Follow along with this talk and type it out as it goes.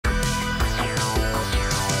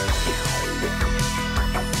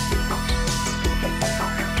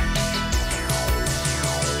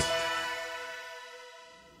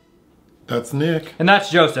That's Nick. And that's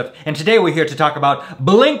Joseph. And today we're here to talk about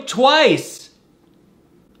Blink Twice,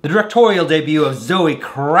 the directorial debut of Zoë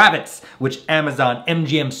Kravitz, which Amazon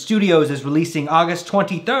MGM Studios is releasing August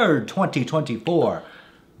 23rd, 2024.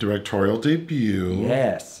 Directorial debut.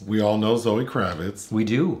 Yes. We all know Zoë Kravitz. We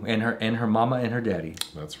do. And her mama and her daddy.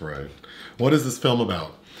 That's right. What is this film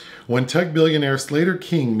about? When tech billionaire Slater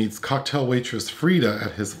King meets cocktail waitress Frida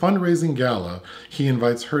at his fundraising gala, he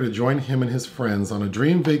invites her to join him and his friends on a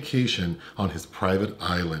dream vacation on his private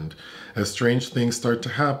island. As strange things start to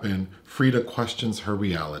happen, Frida questions her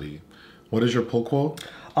reality. What is your pull quote?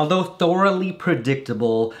 Although thoroughly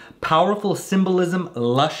predictable, powerful symbolism,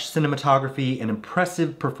 lush cinematography, and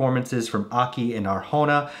impressive performances from Ackie and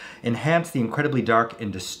Arjona enhance the incredibly dark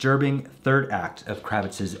and disturbing third act of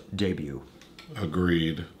Kravitz's debut.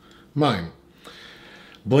 Agreed. Mine.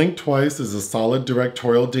 Blink Twice is a solid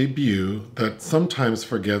directorial debut that sometimes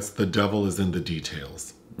forgets the devil is in the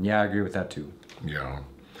details. Yeah, I agree with that too. Yeah.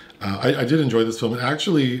 I did enjoy this film. And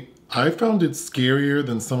actually, I found it scarier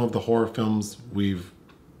than some of the horror films we've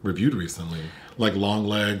reviewed recently, like Long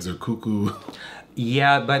Legs or Cuckoo.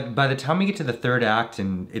 Yeah, but by the time we get to the third act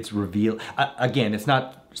and it's revealed, again, it's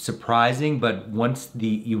not surprising, but once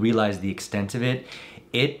you realize the extent of it,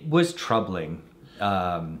 it was troubling.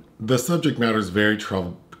 The subject matter is very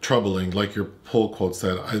troubling, like your pull quote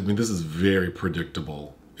said. I mean, this is very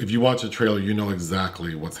predictable. If you watch a trailer, you know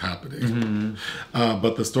exactly what's happening.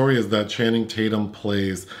 But the story is that Channing Tatum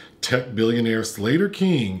plays tech billionaire Slater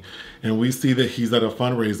King, and we see that he's at a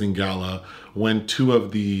fundraising gala when two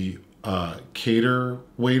of the cater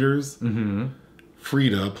waiters,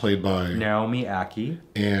 Frida, played by Naomi, Ackie,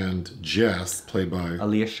 and Jess, played by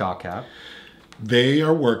Alia, Shawkat. They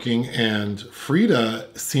are working, and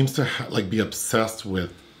Frida seems to be obsessed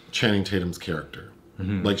with Channing Tatum's character.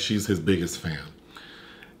 Like she's his biggest fan.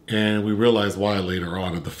 And we realize why later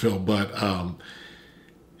on in the film, but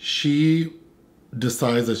she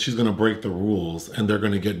decides that she's going to break the rules and they're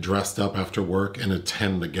going to get dressed up after work and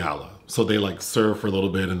attend the gala. So they like serve for a little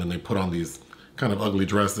bit and then they put on these kind of ugly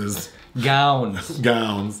dresses.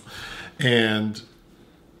 Gowns. And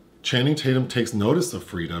Channing Tatum takes notice of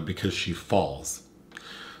Frida because she falls.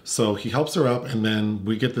 So he helps her up, and then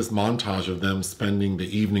we get this montage of them spending the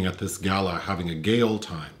evening at this gala having a gay old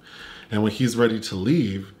time. And when he's ready to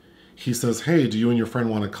leave, he says, "Hey, do you and your friend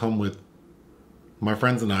want to come with my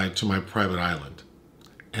friends and I to my private island?"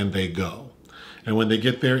 And they go. And when they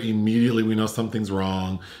get there, immediately we know something's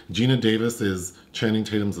wrong. Gina Davis is Channing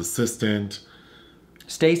Tatum's assistant.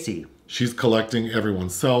 Stacy. She's collecting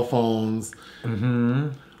everyone's cell phones.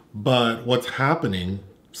 But what's happening,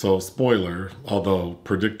 so spoiler, although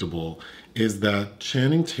predictable, is that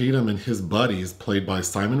Channing Tatum and his buddies, played by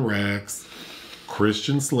Simon Rex,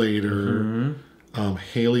 Christian Slater,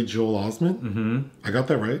 Haley Joel Osment. I got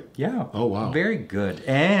that right? Yeah. Oh, wow. Very good.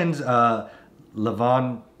 And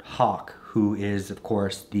Levon Hawke, who is, of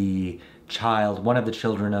course, one of the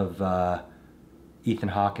children of Ethan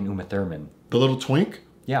Hawke and Uma Thurman. The little twink?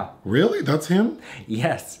 Yeah. Really? That's him?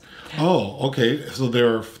 Yes. Oh, okay. So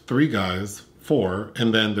there are four,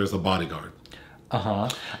 and then there's a bodyguard.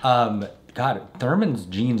 God, Thurman's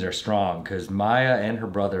genes are strong because Maya and her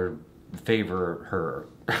brother favor her.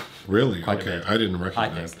 Really? Okay, I didn't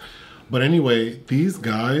recognize. But anyway, these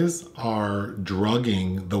guys are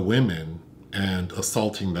drugging the women and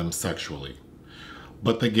assaulting them sexually.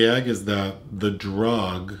 But the gag is that the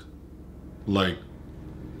drug, like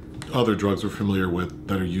other drugs we're familiar with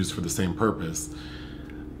that are used for the same purpose,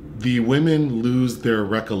 the women lose their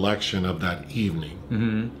recollection of that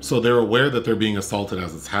evening. So they're aware that they're being assaulted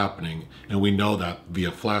as it's happening, and we know that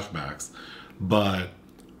via flashbacks. But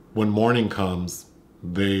when morning comes,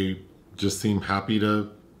 they just seem happy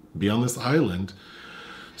to be on this island.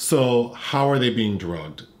 So how are they being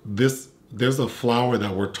drugged? There's a flower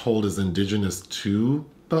that we're told is indigenous to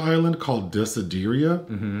the island called Adria,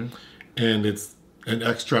 and it's an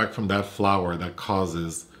extract from that flower that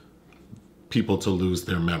causes people to lose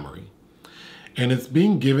their memory. And it's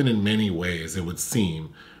being given in many ways, it would seem.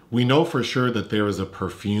 We know for sure that there is a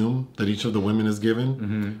perfume that each of the women is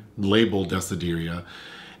given, labeled Desideria.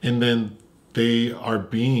 And then they are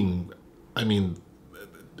being, I mean,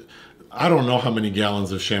 I don't know how many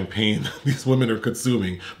gallons of champagne these women are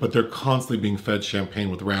consuming, but they're constantly being fed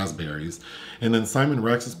champagne with raspberries. And then Simon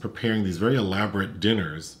Rex is preparing these very elaborate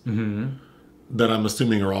dinners that I'm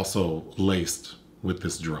assuming are also laced with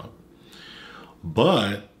this drug.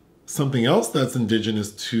 But something else that's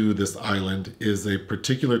indigenous to this island is a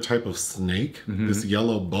particular type of snake, this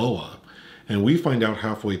yellow boa. And we find out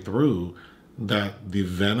halfway through that the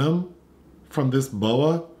venom from this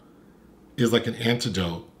boa is like an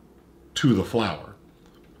antidote to the flower.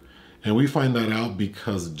 And we find that out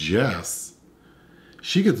because Jess,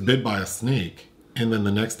 she gets bit by a snake, and then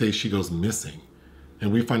the next day she goes missing.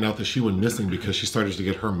 And we find out that she went missing because she started to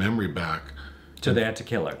get her memory back. So they had to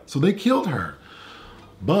kill her. So they killed her.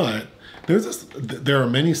 But there are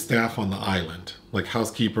many staff on the island, like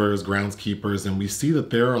housekeepers, groundskeepers, and we see that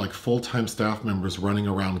there are like full-time staff members running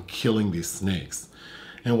around killing these snakes.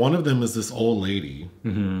 And one of them is this old lady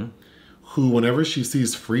who, whenever she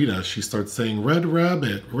sees Frida, she starts saying, "Red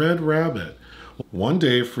rabbit, red rabbit." One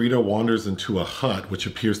day, Frida wanders into a hut, which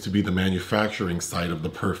appears to be the manufacturing site of the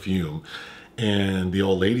perfume, and the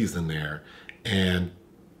old lady's in there, and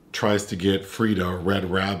tries to get Frida,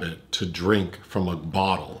 Red Rabbit, to drink from a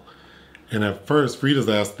bottle. And at first, Frida's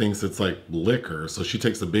ass thinks it's like liquor, so she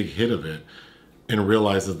takes a big hit of it and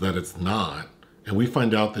realizes that it's not. And we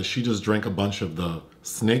find out that she just drank a bunch of the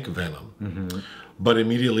snake venom. But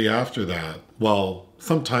immediately after that, well,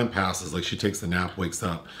 some time passes, like she takes a nap, wakes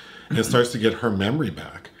up, and starts to get her memory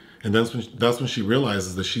back. And that's when she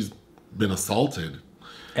realizes that she's been assaulted.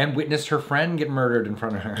 And witnessed her friend get murdered in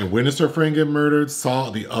front of her. And witnessed her friend get murdered, saw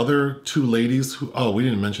the other two ladies who, oh, we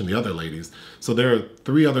didn't mention the other ladies. So there are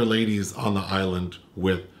 3 other ladies on the island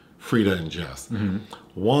with Frida and Jess.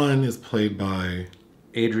 One is played by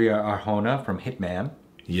Adria Arjona from Hitman.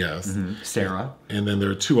 Yes. Sarah. And then there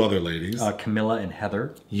are 2 other ladies. Camilla and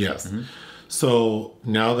Heather. Yes. So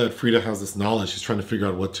now that Frida has this knowledge, she's trying to figure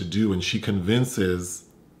out what to do, and she convinces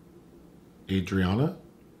Adria,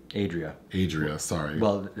 sorry.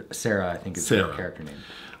 Well, Sarah, I think is her character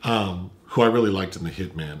name. Who I really liked in The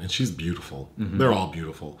Hitman, and she's beautiful. They're all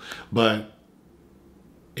beautiful. But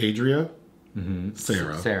Adria,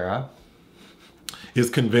 Sarah, is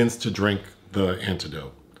convinced to drink the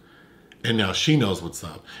antidote. And now she knows what's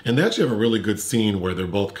up. And they actually have a really good scene where they're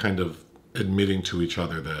both kind of admitting to each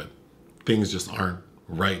other that things just aren't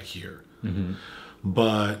right here.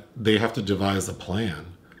 But they have to devise a plan.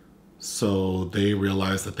 So they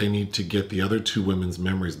realize that they need to get the other 2 women's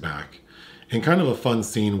memories back. And kind of a fun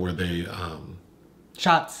scene where they...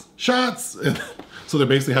 Shots! So they're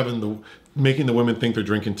basically making the women think they're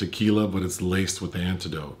drinking tequila, but it's laced with the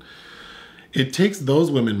antidote. It takes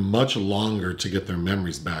those women much longer to get their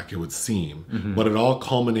memories back, it would seem. But it all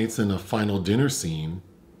culminates in a final dinner scene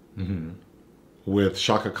with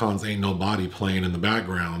Shaka Khan's Ain't Nobody playing in the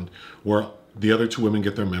background, where the other 2 women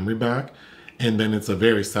get their memory back. And then it's a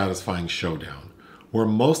very satisfying showdown where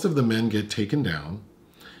most of the men get taken down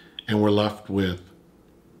and we're left with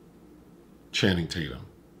Channing Tatum.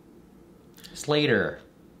 Slater.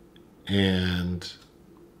 And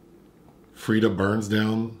Frida burns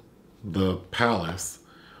down the palace,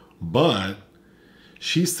 but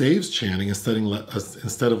she saves Channing instead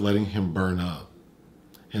of letting him burn up.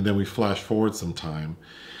 And then we flash forward some time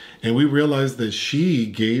and we realize that she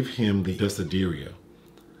gave him the Adria,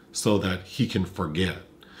 so that he can forget.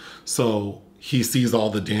 So he sees all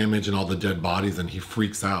the damage and all the dead bodies and he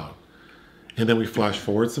freaks out. And then we flash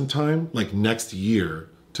forward some time, like next year,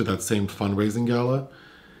 to that same fundraising gala.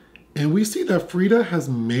 And we see that Frida has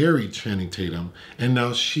married Channing Tatum, and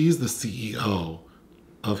now she's the CEO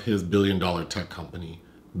of his billion-dollar tech company,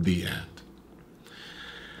 The End.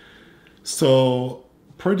 So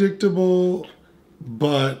predictable,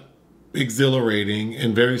 but exhilarating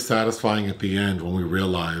and very satisfying at the end when we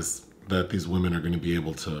realize that these women are going to be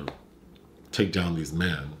able to take down these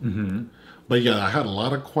men. But yeah, I had a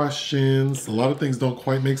lot of questions. A lot of things don't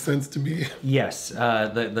quite make sense to me. Yes,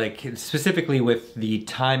 like specifically with the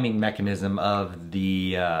timing mechanism of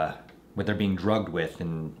the what they're being drugged with,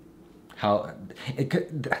 and how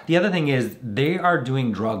the other thing is they are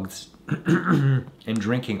doing drugs and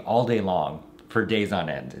drinking all day long for days on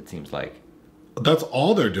end. It seems like. That's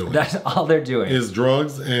all they're doing. That's all they're doing. Is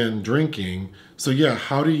drugs and drinking. So yeah,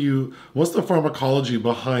 what's the pharmacology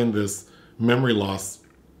behind this memory loss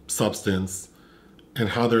substance and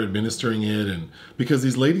how they're administering it? And because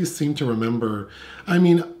these ladies seem to remember, I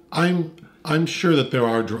mean, I'm sure that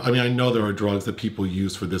I know there are drugs that people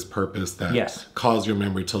use for this purpose that cause your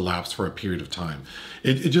memory to lapse for a period of time.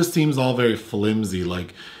 It just seems all very flimsy.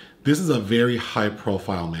 Like, this is a very high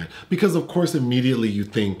profile man. Because of course, immediately you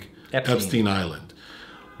think Epstein Island.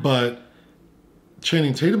 But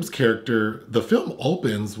Channing Tatum's character, the film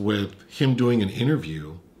opens with him doing an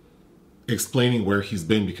interview explaining where he's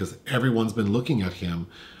been, because everyone's been looking at him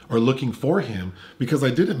or looking for him, because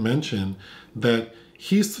I didn't mention that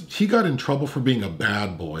he got in trouble for being a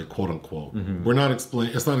bad boy, quote unquote.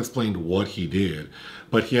 It's not explained what he did,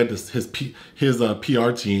 but he had his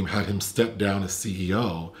PR team had him step down as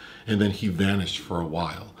CEO, and then he vanished for a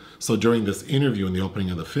while. So during this interview in the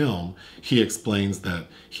opening of the film, he explains that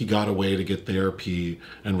he got away to get therapy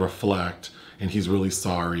and reflect, and he's really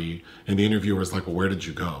sorry. And the interviewer's like, well, where did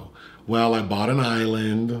you go? Well, I bought an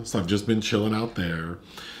island, so I've just been chilling out there.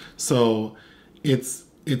 So it's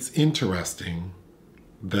interesting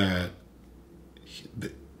that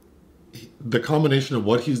the combination of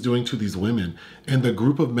what he's doing to these women and the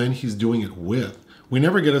group of men he's doing it with. We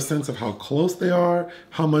never get a sense of how close they are,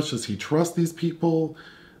 how much does he trust these people,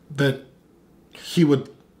 that he would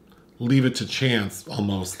leave it to chance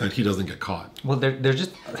almost that he doesn't get caught. Well, the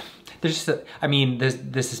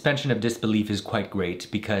suspension of disbelief is quite great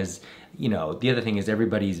because, you know, the other thing is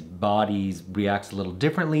everybody's bodies reacts a little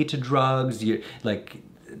differently to drugs.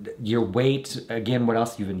 Your weight, again, what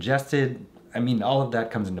else you've ingested. I mean, all of that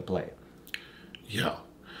comes into play. Yeah.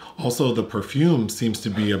 Also, the perfume seems to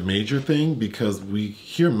be a major thing because we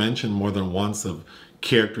hear mention more than once of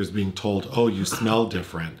characters being told, oh, you smell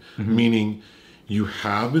different, meaning you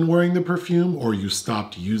have been wearing the perfume or you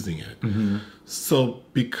stopped using it. So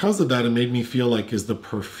because of that, it made me feel like, is the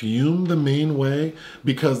perfume the main way?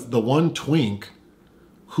 Because the one twink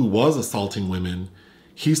who was assaulting women,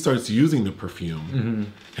 he starts using the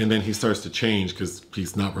perfume and then he starts to change because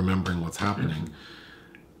he's not remembering what's happening.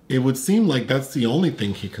 It would seem like that's the only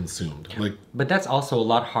thing he consumed. But that's also a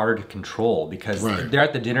lot harder to control because they're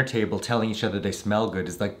at the dinner table telling each other they smell good.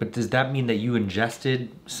 It's like, but does that mean that you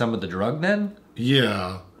ingested some of the drug then?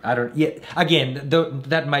 Yeah. Again,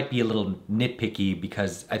 that might be a little nitpicky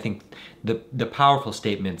because I think the powerful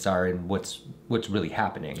statements are in what's really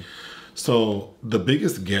happening. So the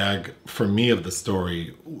biggest gag for me of the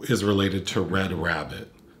story is related to Red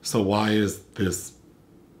Rabbit. So why is this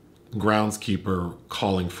groundskeeper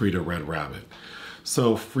calling Frida Red Rabbit?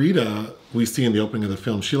 So Frida, we see in the opening of the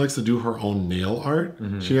film, she likes to do her own nail art.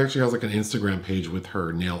 She actually has like an Instagram page with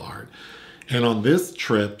her nail art. And on this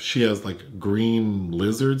trip, she has like green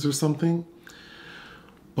lizards or something.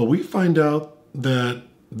 But we find out that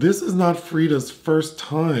this is not Frida's first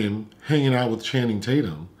time hanging out with Channing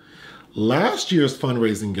Tatum. Last year's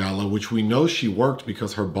fundraising gala, which we know she worked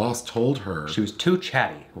because her boss told her. She was too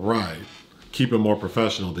chatty. Right. Keep it more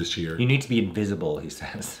professional this year. You need to be invisible, he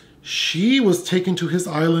says. She was taken to his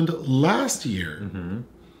island last year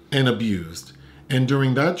and abused. And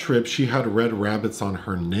during that trip, she had red rabbits on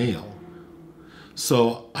her nail.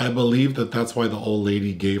 So I believe that that's why the old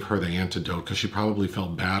lady gave her the antidote, because she probably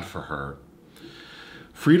felt bad for her.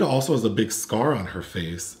 Frida also has a big scar on her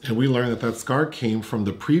face, and we learned that that scar came from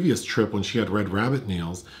the previous trip when she had red rabbit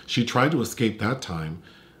nails. She tried to escape that time,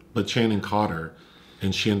 but Channing caught her,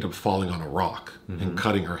 and she ended up falling on a rock and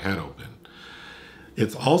cutting her head open.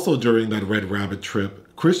 It's also during that red rabbit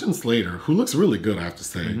trip, Christian Slater, who looks really good, I have to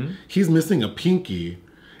say, he's missing a pinky,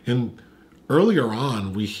 and earlier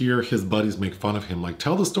on, we hear his buddies make fun of him, like,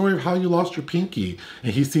 tell the story of how you lost your pinky.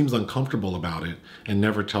 And he seems uncomfortable about it and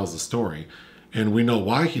never tells the story. And we know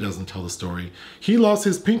why he doesn't tell the story. He lost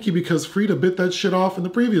his pinky because Frida bit that shit off in the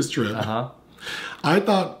previous trip. I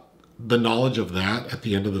thought the knowledge of that at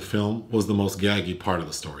the end of the film was the most gaggy part of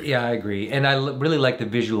the story. Yeah, I agree. And I really like the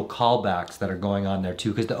visual callbacks that are going on there too,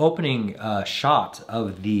 because the opening shot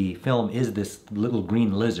of the film is this little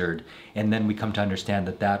green lizard. And then we come to understand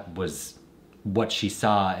that that was what she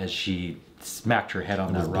saw as she smacked her head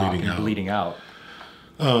on that rock and bleeding out.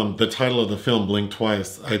 The title of the film, Blink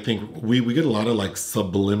Twice, I think we get a lot of like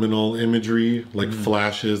subliminal imagery, like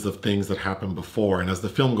flashes of things that happened before. And as the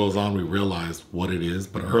film goes on, we realize what it is.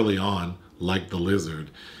 But early on, like the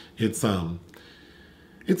lizard, it's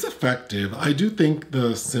effective. I do think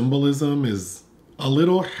the symbolism is a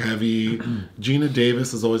little heavy. Geena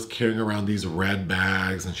Davis is always carrying around these red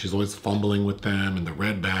bags and she's always fumbling with them, and the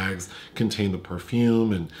red bags contain the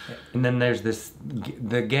perfume. And then there's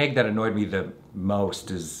the gag that annoyed me the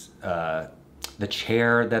most is the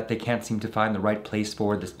chair that they can't seem to find the right place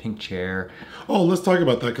for, this pink chair. Oh, let's talk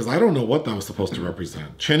about that, because I don't know what that was supposed to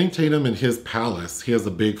represent. Channing Tatum in his palace, he has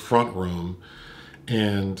a big front room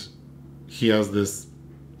and he has this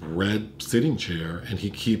red sitting chair, and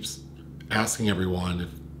he keeps asking everyone if,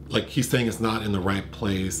 like, he's saying it's not in the right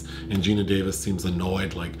place, and Geena Davis seems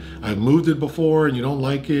annoyed, like, I've moved it before and you don't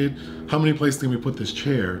like it. How many places can we put this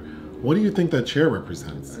chair? What do you think that chair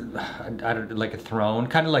represents? I don't, like a throne,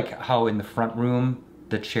 kind of like how in the front room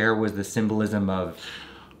the chair was the symbolism of.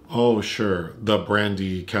 Oh, sure, the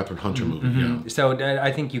Brandy Catherine Hunter movie. Yeah. So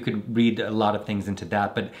I think you could read a lot of things into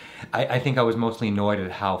that, but I think I was mostly annoyed at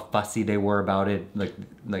how fussy they were about it.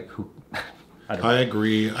 Like who. I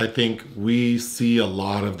agree. I think we see a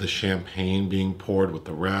lot of the champagne being poured with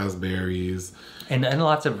the raspberries. And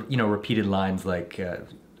lots of, repeated lines like,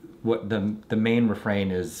 what the main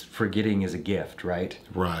refrain is, forgetting is a gift, right?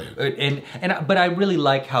 Right. But I really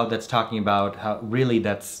like how that's talking about how really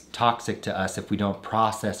that's toxic to us if we don't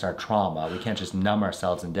process our trauma. We can't just numb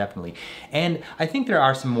ourselves indefinitely. And I think there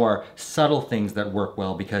are some more subtle things that work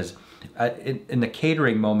well, because in the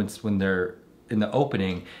catering moments when they're in the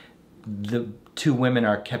opening, the two women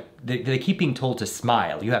are they keep being told to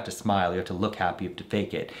smile. You have to smile, you have to look happy, you have to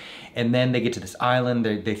fake it. And then they get to this island,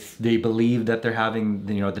 they believe that they're having,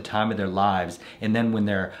 you know, the time of their lives. And then when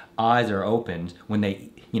their eyes are opened, when they,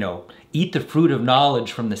 you know, eat the fruit of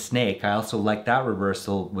knowledge from the snake. I also like that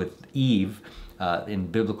reversal with Eve in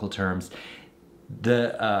biblical terms.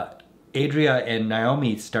 Adria and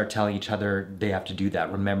Naomi start telling each other they have to do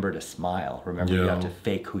that. Remember to smile. Remember, you have to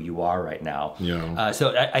fake who you are right now. Yeah.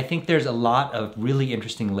 So I think there's a lot of really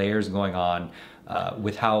interesting layers going on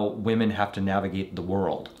with how women have to navigate the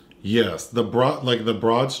world. Yes, the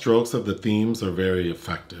broad strokes of the themes are very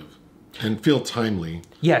effective and feel timely.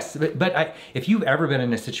 Yes, but if you've ever been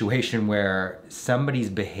in a situation where somebody's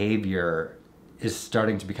behavior is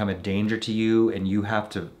starting to become a danger to you and you have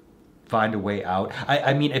to find a way out.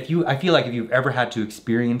 I mean, I feel like if you've ever had to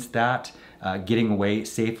experience that, getting away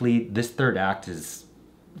safely, this third act is,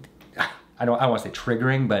 I don't want to say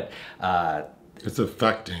triggering, but it's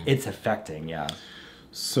affecting. It's affecting, yeah.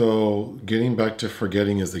 So getting back to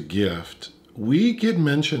forgetting is a gift, we get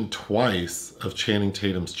mentioned twice of Channing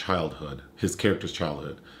Tatum's childhood, his character's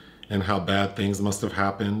childhood, and how bad things must have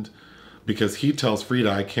happened. Because he tells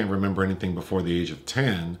Frida, I can't remember anything before the age of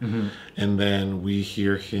 10. Mm-hmm. And then we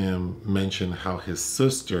hear him mention how his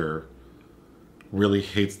sister really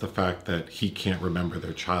hates the fact that he can't remember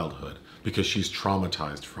their childhood because she's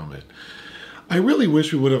traumatized from it. I really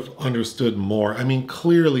wish we would have understood more. I mean,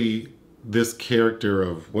 clearly this character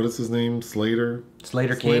of, what is his name? Slater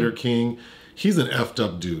King. He's an effed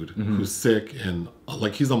up dude mm-hmm. who's sick and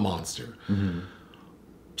like he's a monster. Mm-hmm.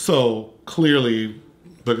 So clearly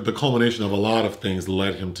the culmination of a lot of things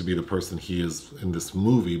led him to be the person he is in this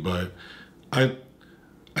movie, but I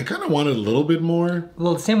kind of wanted a little bit more.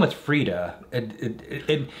 Well, the same with Frida.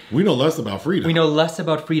 We know less about Frida. We know less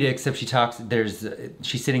about Frida, except she talks.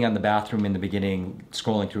 She's sitting on the bathroom in the beginning,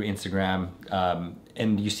 scrolling through Instagram,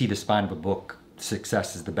 and you see the spine of a book.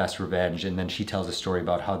 Success is the best revenge, and then she tells a story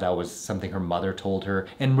about how that was something her mother told her,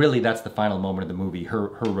 and really that's the final moment of the movie. Her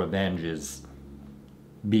revenge is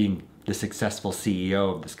being the successful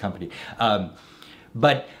CEO of this company.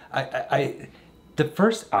 But the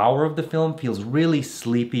first hour of the film feels really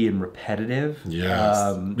sleepy and repetitive.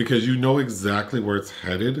 Yes, because you know exactly where it's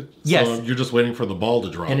headed. Yes. So you're just waiting for the ball to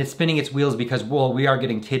drop. And it's spinning its wheels because, well, we are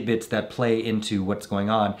getting tidbits that play into what's going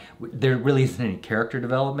on. There really isn't any character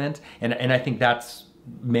development. And I think that's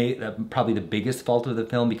probably the biggest fault of the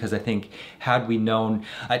film, because I think had we known,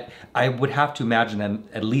 I would have to imagine that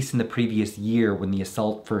at least in the previous year when the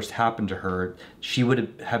assault first happened to her, she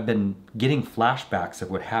would have been getting flashbacks of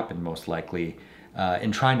what happened most likely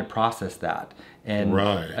and trying to process that. And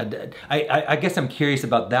right. I guess I'm curious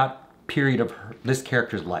about that period of this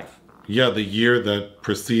character's life. Yeah, the year that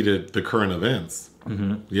preceded the current events.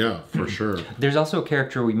 Mm-hmm. Yeah, for sure. There's also a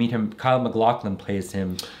character, we meet him, Kyle MacLachlan plays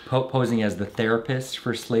him, posing as the therapist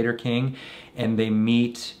for Slater King, and they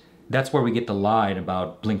meet, that's where we get the line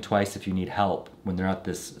about blink twice if you need help, when they're at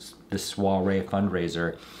this soiree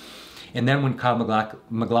fundraiser. And then when Kyle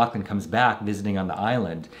MacLachlan comes back visiting on the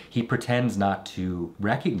island, he pretends not to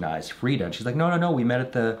recognize Frida. And she's like, no, we met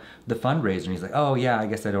at the fundraiser. And he's like, oh yeah, I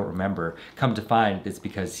guess I don't remember. Come to find it's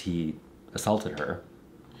because he assaulted her.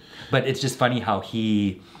 But it's just funny how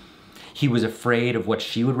he was afraid of what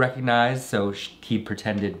she would recognize, so he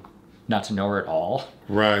pretended not to know her at all.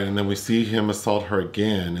 Right, and then we see him assault her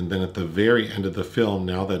again, and then at the very end of the film,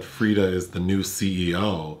 now that Frida is the new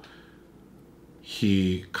CEO,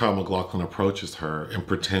 Kyle MacLachlan approaches her and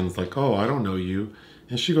pretends like, oh, I don't know you.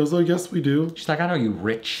 And she goes, oh, yes, we do. She's like, I know you,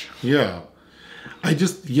 rich. Yeah.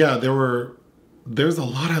 There's a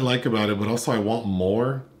lot I like about it, but also I want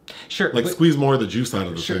more. Sure. Like, squeeze more of the juice out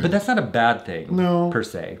of the thing. But that's not a bad thing, per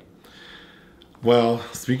se. Well,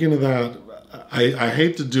 speaking of that, I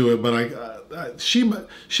hate to do it, but she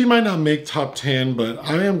might not make top 10, but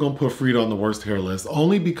I am going to put Frida on the worst hair list,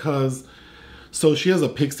 only because, so she has a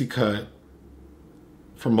pixie cut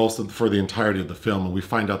for the entirety of the film, and we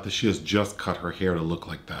find out that she has just cut her hair to look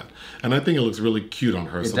like that. And I think it looks really cute on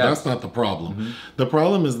her, so that's not the problem. Mm-hmm. The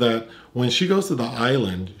problem is that when she goes to the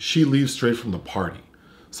island, she leaves straight from the party.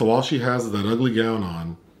 So all she has is that ugly gown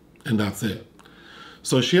on, and that's it.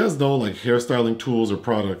 So she has no like hairstyling tools or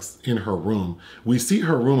products in her room. We see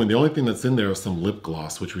her room, and the only thing that's in there is some lip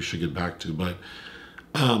gloss, which we should get back to. But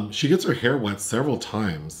she gets her hair wet several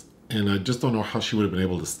times, and I just don't know how she would have been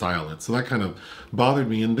able to style it. So that kind of bothered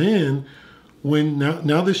me. And then when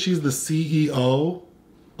now that she's the CEO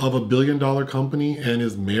of a $1 billion company and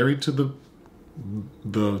is married to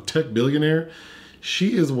the tech billionaire,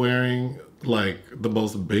 she is wearing like the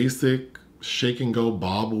most basic shake and go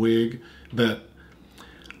bob wig that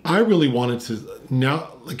I really wanted to,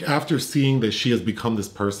 now, like after seeing that she has become this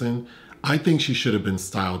person, I think she should have been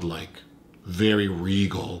styled like very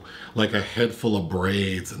regal, like a head full of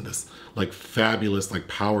braids and this like fabulous like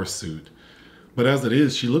power suit. But as it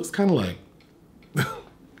is, she looks kind of like,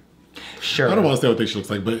 sure. I don't want to say what she looks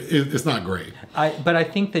like, but it's not great. But I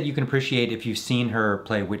think that you can appreciate, if you've seen her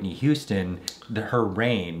play Whitney Houston, her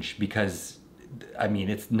range, because I mean,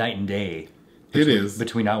 it's night and day.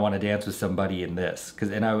 Between I Want to Dance with Somebody and this,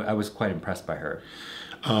 and I was quite impressed by her.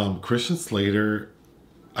 Christian Slater,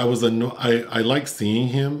 I like seeing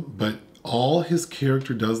him, but all his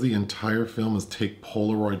character does the entire film is take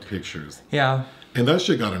Polaroid pictures. Yeah. And that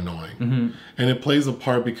shit got annoying. Mm-hmm. And it plays a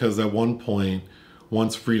part because at one point,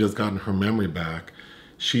 once Frida's gotten her memory back,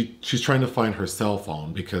 she's trying to find her cell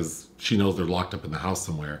phone because she knows they're locked up in the house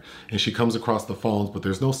somewhere. And she comes across the phones, but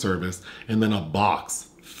there's no service. And then a box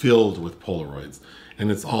filled with Polaroids. And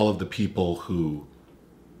it's all of the people who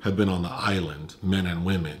have been on the island, men and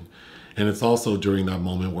women. And it's also during that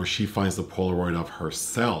moment where she finds the Polaroid of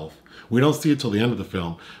herself. We don't see it till the end of the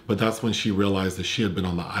film, but that's when she realized that she had been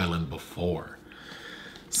on the island before.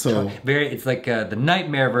 So it's like the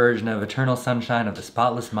nightmare version of Eternal Sunshine of the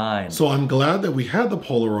Spotless Mind. So I'm glad that we had the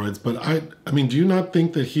Polaroids, but I mean, do you not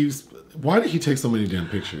think that why did he take so many damn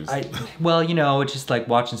pictures? Well, you know, it's just like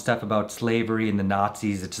watching stuff about slavery and the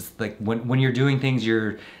Nazis. It's just like when you're doing things,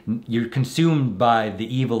 you're consumed by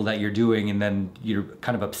the evil that you're doing, and then you're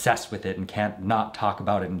kind of obsessed with it and can't not talk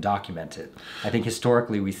about it and document it. I think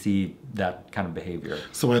historically we see that kind of behavior.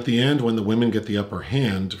 So at the end, when the women get the upper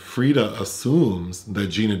hand, Frida assumes that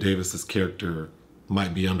Gina Davis's character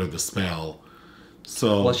might be under the spell.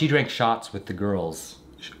 So well, she drank shots with the girls.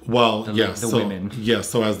 Well, the women. Yes,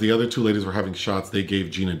 so as the other two ladies were having shots, they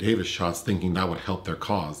gave Gina Davis shots thinking that would help their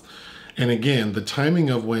cause. And again, the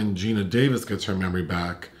timing of when Gina Davis gets her memory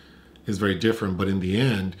back is very different. But in the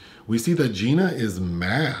end, we see that Gina is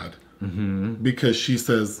mad because she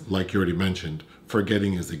says, like you already mentioned,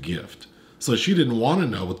 forgetting is a gift. So she didn't want to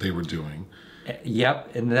know what they were doing.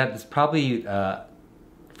 Yep, and that's probably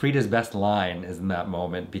Frida's best line is in that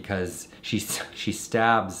moment, because she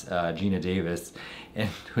stabs Gina Davis. And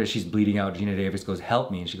when she's bleeding out, Gina Davis goes,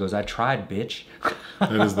 "Help me." And she goes, "I tried, bitch."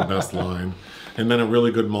 That is the best line. And then a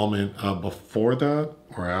really good moment before that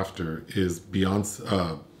or after is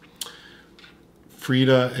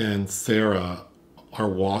Frida and Sarah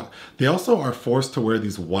they also are forced to wear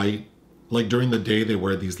these white, like during the day they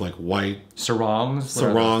wear these like white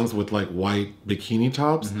sarongs with like white bikini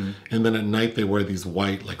tops. Mm-hmm. And then at night they wear these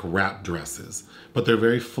white like wrap dresses. But they're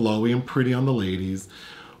very flowy and pretty on the ladies.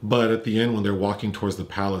 But at the end, when they're walking towards the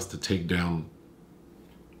palace to take down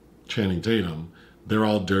Channing Tatum, they're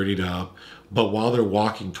all dirtied up. But while they're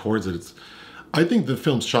walking towards it, I think the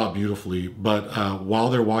film's shot beautifully. But while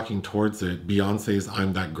they're walking towards it, Beyonce's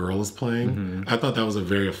 "I'm That Girl" is playing. Mm-hmm. I thought that was a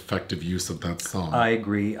very effective use of that song. I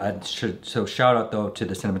agree. So shout out though to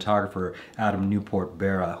the cinematographer Adam Newport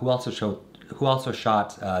Berra, who also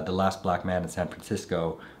shot The Last Black Man in San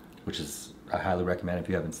Francisco, which is I highly recommend if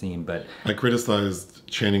you haven't seen. But I criticized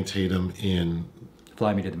Channing Tatum in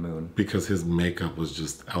Fly Me to the Moon because his makeup was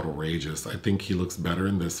just outrageous. I think he looks better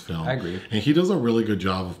in this film. I agree. And he does a really good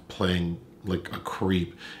job of playing like a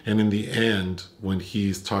creep. And in the end, when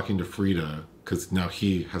he's talking to Frida, because now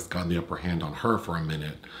he has gotten the upper hand on her for a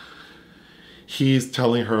minute, he's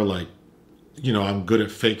telling her like, you know, I'm good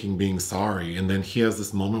at faking being sorry. And then he has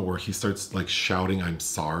this moment where he starts like shouting, "I'm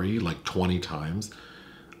sorry," like 20 times.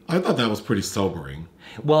 I thought that was pretty sobering.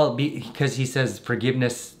 Well, because he says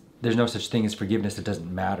forgiveness, there's no such thing as forgiveness, it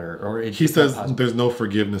doesn't matter. He says there's no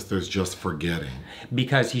forgiveness, there's just forgetting.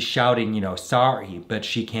 Because he's shouting, you know, sorry, but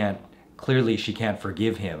she can't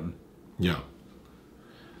forgive him. Yeah.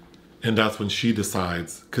 And that's when she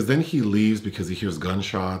decides, because then he leaves because he hears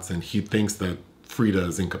gunshots and he thinks that Frida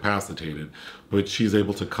is incapacitated, but she's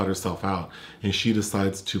able to cut herself out. And she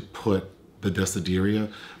decides to put the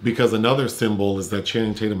desideria, because another symbol is that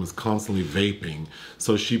Channing Tatum is constantly vaping.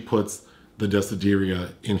 So she puts the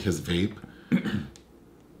desideria in his vape.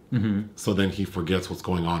 Mm-hmm. So then he forgets what's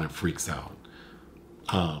going on and freaks out.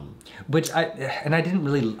 I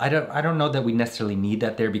don't know that we necessarily need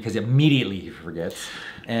that there, because immediately he forgets.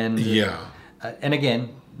 And yeah. And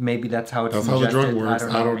again, maybe that's how it's That's how the drug works.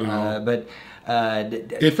 I don't know. But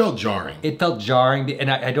It felt jarring. It felt jarring, and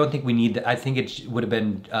I don't think we need that. I think it would have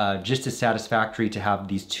been just as satisfactory to have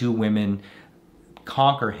these two women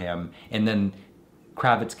conquer him, and then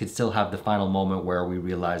Kravitz could still have the final moment where we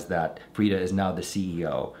realize that Frida is now the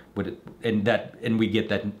CEO. And we get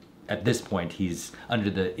that at this point he's under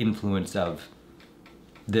the influence of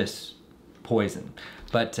this poison.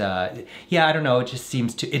 But yeah, I don't know. It just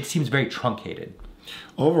seems very truncated.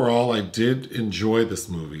 Overall, I did enjoy this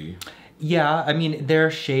movie. Yeah, I mean, there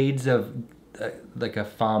are shades of like a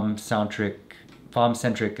femme-centric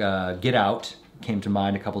Get Out came to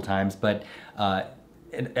mind a couple times, but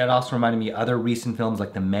it also reminded me of other recent films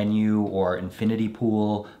like The Menu or Infinity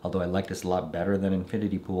Pool, although I like this a lot better than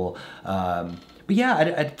Infinity Pool. But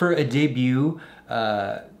yeah, for a debut,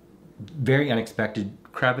 very unexpected.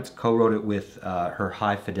 Kravitz co-wrote it with her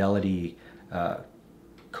High Fidelity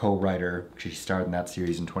co-writer. She starred in that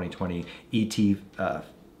series in 2020, E.T.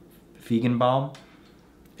 Feigenbaum,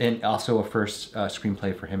 and also a first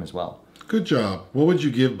screenplay for him as well. Good job. What would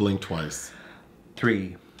you give Blink Twice?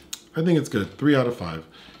 3. I think it's good. 3 out of 5.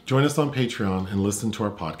 Join us on Patreon and listen to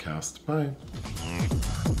our podcast. Bye.